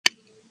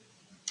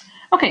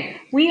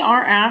Okay, we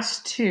are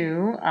asked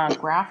to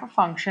graph a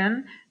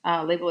function,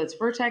 label its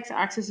vertex,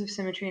 axis of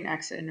symmetry, and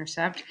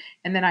x-intercept,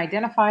 and then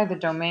identify the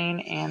domain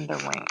and the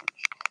range.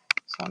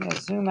 So I'm going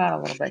to zoom out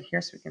a little bit here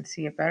so we can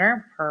see it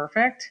better.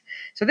 Perfect.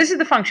 So this is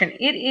the function.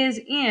 It is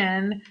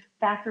in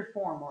factored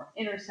form or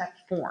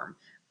intercept form,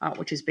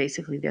 which is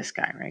basically this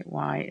guy, right?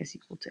 Y is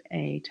equal to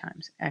a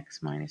times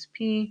x minus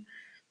p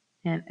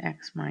and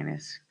x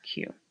minus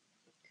q.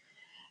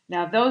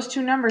 Now those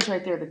two numbers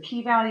right there, the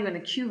p-value and the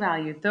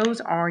q-value,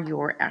 those are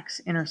your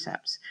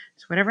x-intercepts.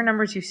 So whatever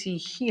numbers you see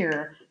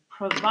here,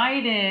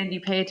 provided you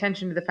pay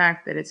attention to the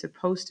fact that it's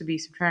supposed to be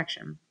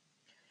subtraction,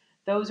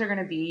 those are going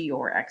to be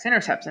your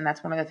x-intercepts, and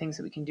that's one of the things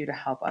that we can do to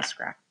help us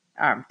graph.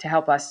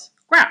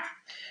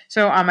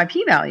 So my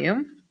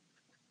p-value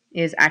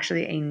is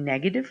actually a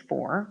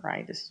 -4,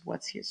 right? This is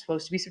what's here,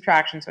 supposed to be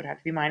subtraction, so it had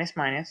to be minus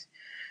minus.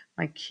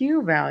 My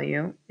q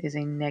value is a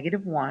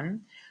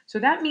 -1. So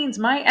that means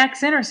my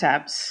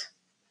x-intercepts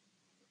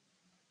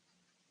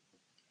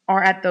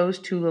are at those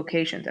two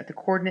locations, at the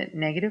coordinate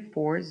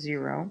 -4,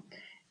 0,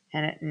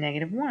 and at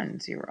 -1,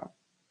 0.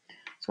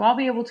 So I'll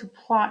be able to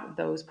plot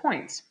those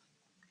points.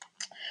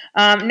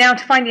 Now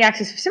to find the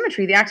axis of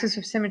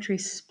symmetry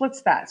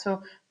splits that. So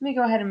let me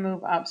go ahead and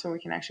move up so we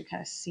can actually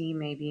kind of see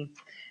maybe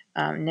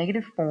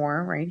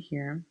 -4 right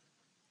here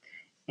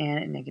and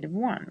at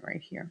 -1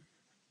 right here.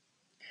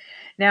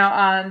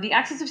 Now the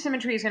axis of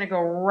symmetry is going to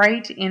go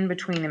right in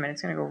between them, and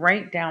it's going to go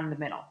right down the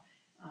middle.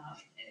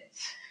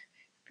 It's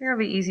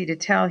fairly easy to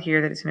tell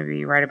here that it's going to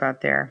be right about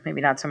there.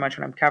 Maybe not so much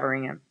when I'm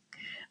covering it.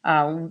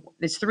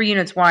 It's 3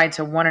 units wide,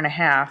 so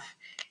 1.5,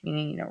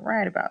 meaning,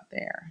 right about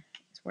there.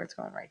 That's where it's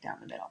going, right down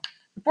the middle.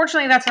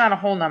 Unfortunately, that's not a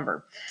whole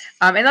number.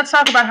 And let's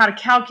talk about how to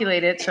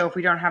calculate it. So if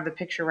we don't have the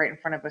picture right in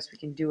front of us, we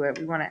can do it.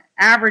 We want to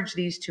average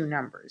these two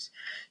numbers.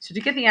 So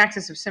to get the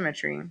axis of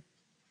symmetry,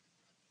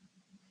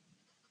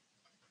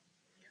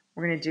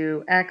 we're going to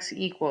do x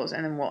equals,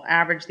 and then we'll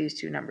average these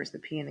two numbers, the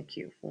p and the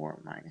q, 4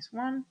 minus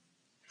 1.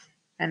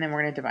 And then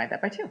we're going to divide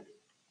that by 2.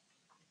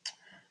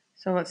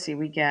 So let's see,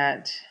 we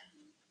get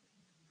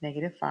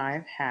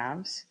 -5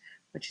 halves,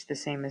 which is the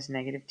same as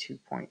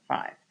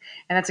 -2.5.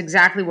 And that's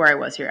exactly where I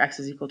was here. X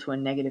is equal to a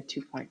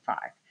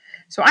 -2.5.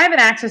 So I have an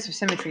axis of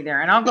symmetry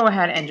there, and I'll go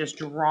ahead and just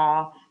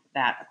draw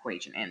that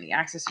equation. And the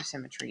axis of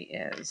symmetry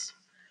is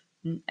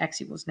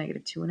x equals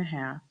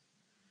 -2.5.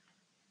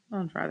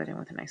 I'll draw that in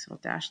with a nice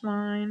little dashed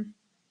line.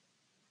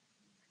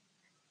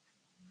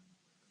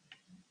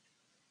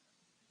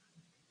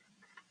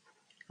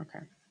 Okay.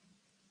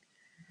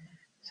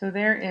 So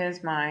there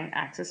is my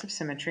axis of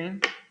symmetry.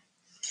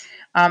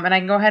 And I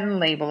can go ahead and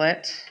label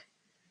it.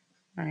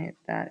 All right,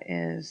 that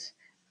is,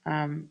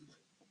 a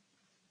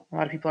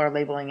lot of people are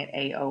labeling it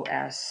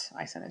AOS.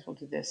 I sometimes will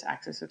do this,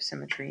 axis of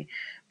symmetry,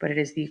 but it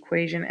is the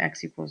equation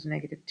x equals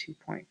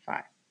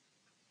 -2.5.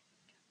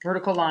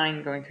 Vertical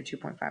line going through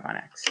 2.5 on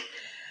x.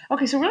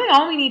 Okay, so really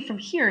all we need from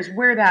here is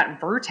where that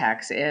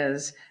vertex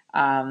is,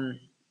 and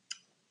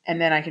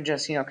then I can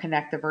just,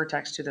 connect the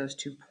vertex to those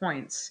 2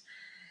 points.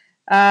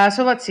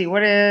 So let's see,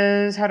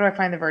 how do I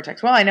find the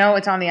vertex? Well, I know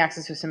it's on the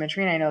axis of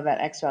symmetry, and I know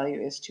that x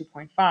value is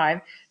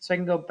 2.5. So I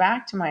can go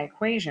back to my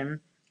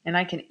equation, and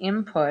I can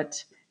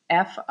input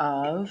f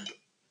of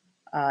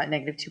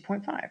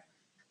 -2.5.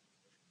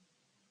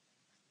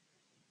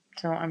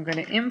 So I'm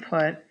going to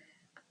input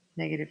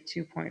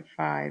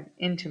 -2.5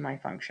 into my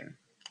function.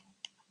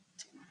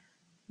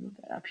 Move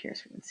that up here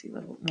so we can see a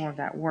little more of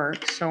that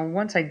work. So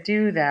once I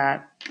do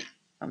that,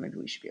 maybe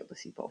we should be able to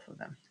see both of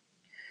them.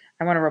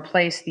 I want to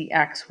replace the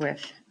x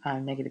with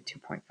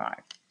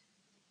 -2.5.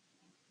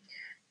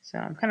 So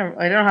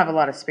I don't have a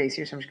lot of space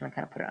here, so I'm just going to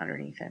kind of put it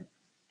underneath it.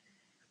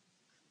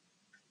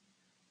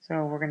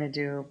 So we're going to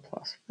do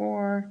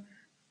 +4,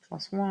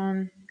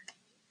 +1,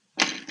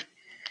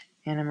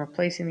 and I'm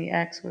replacing the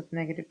x with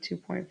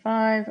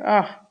 -2.5.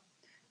 Oh,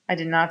 I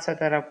did not set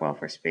that up well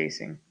for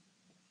spacing.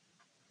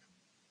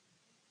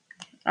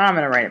 I'm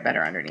going to write it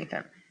better underneath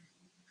it.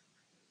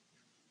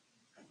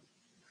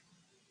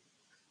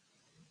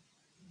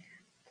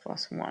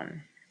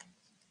 +1,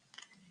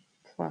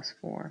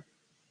 +4,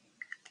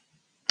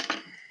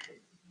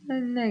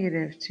 and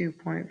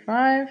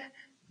 -2.5,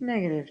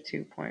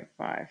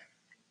 -2.5.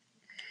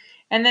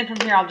 And then from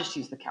here, I'll just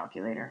use the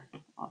calculator.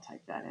 I'll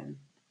type that in.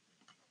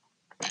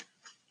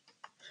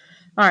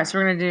 All right, so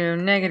we're going to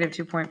do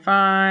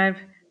 -2.5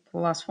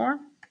 +4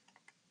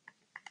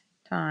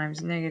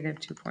 times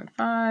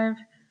 -2.5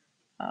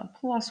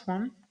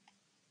 +1.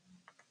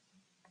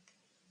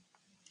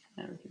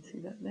 And we can see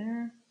that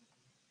there.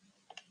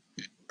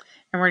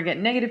 And we're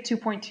going to get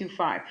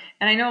 -2.25.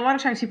 And I know a lot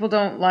of times people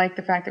don't like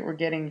the fact that we're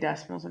getting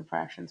decimals and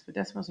fractions, but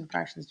decimals and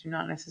fractions do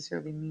not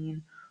necessarily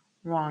mean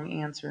wrong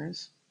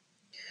answers.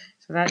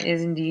 So that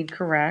is indeed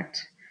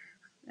correct.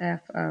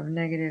 F of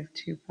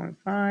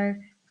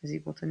 -2.5 is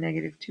equal to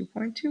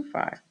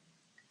 -2.25.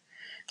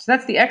 So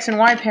that's the x and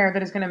y pair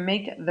that is going to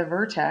make the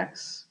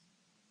vertex.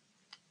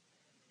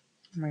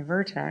 My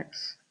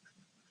vertex,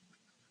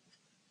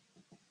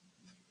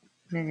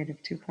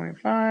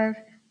 -2.5,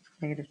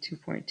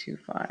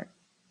 -2.25.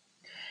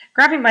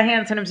 Graphing by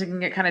hand, sometimes it can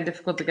get kind of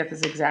difficult to get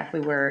this exactly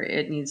where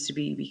it needs to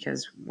be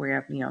because we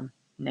have, -1,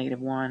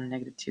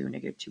 -2,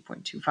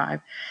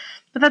 -2.25.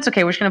 But that's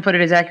okay. We're just going to put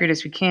it as accurate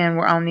as we can.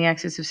 We're on the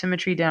axis of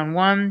symmetry, down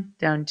 1,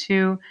 down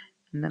 2,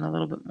 and then a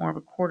little bit more of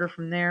a quarter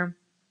from there.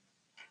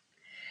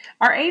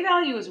 Our A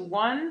value is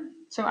 1,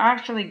 so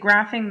actually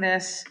graphing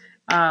this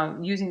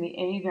using the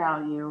A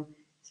value,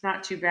 it's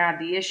not too bad.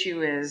 The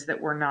issue is that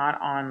we're not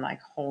on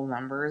like whole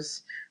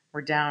numbers.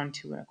 We're down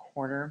 2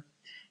 1/4.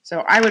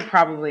 So I would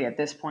probably at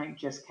this point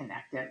just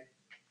connect it.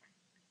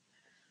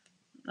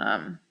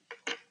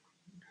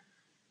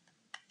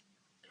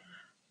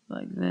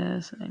 Like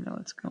this, I know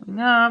it's going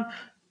up.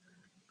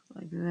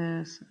 Like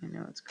this, I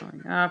know it's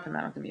going up, and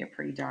that'll give me a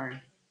pretty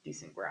darn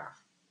decent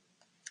graph.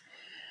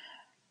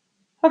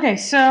 Okay,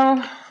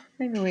 so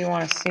maybe we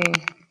want to see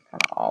kind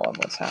of all of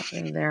what's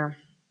happening there.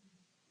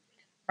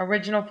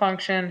 Original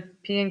function,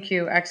 P and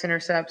Q,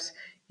 x-intercepts,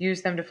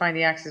 use them to find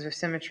the axis of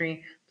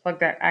symmetry, plug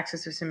that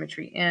axis of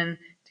symmetry in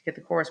to get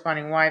the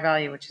corresponding y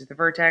value, which is the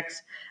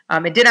vertex.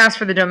 It did ask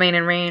for the domain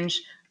and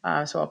range,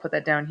 so I'll put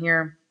that down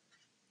here.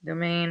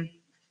 Domain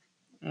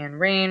and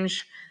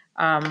range.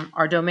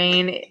 Our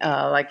domain,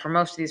 like for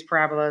most of these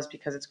parabolas,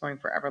 because it's going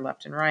forever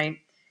left and right,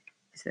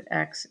 is that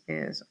x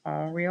is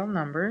all real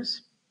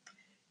numbers.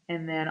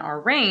 And then our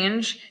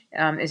range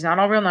is not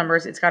all real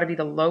numbers. It's got to be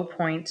the low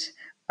point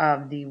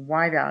of the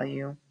y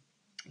value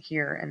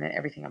here and then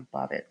everything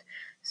above it.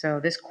 So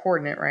this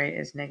coordinate, right,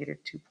 is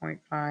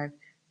 -2.5,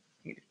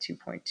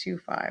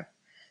 -2.25.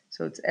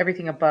 So it's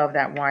everything above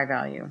that y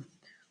value.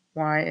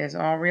 Y is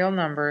all real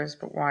numbers,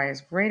 but y is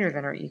greater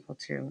than or equal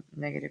to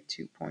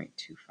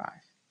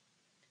 -2.25.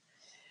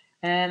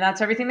 And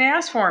that's everything they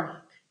asked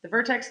for. The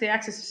vertex, the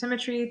axis of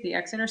symmetry, the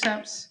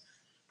x-intercepts.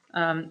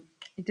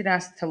 It did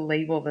ask to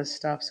label this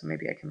stuff, so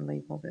maybe I can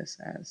label this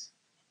as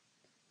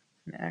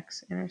an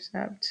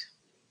x-intercept.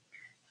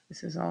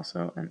 This is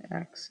also an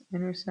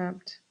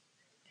x-intercept.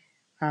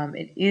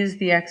 It is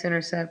the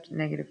x-intercept,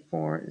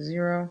 -4,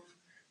 0.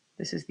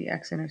 This is the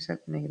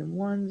x-intercept,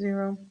 -1,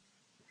 0.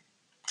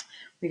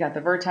 We got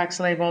the vertex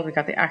labeled. We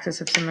got the axis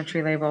of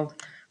symmetry labeled.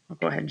 I'll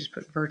go ahead and just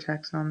put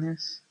vertex on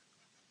this.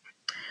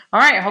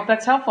 All right, I hope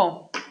that's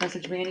helpful.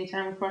 Message me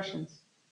anytime with questions.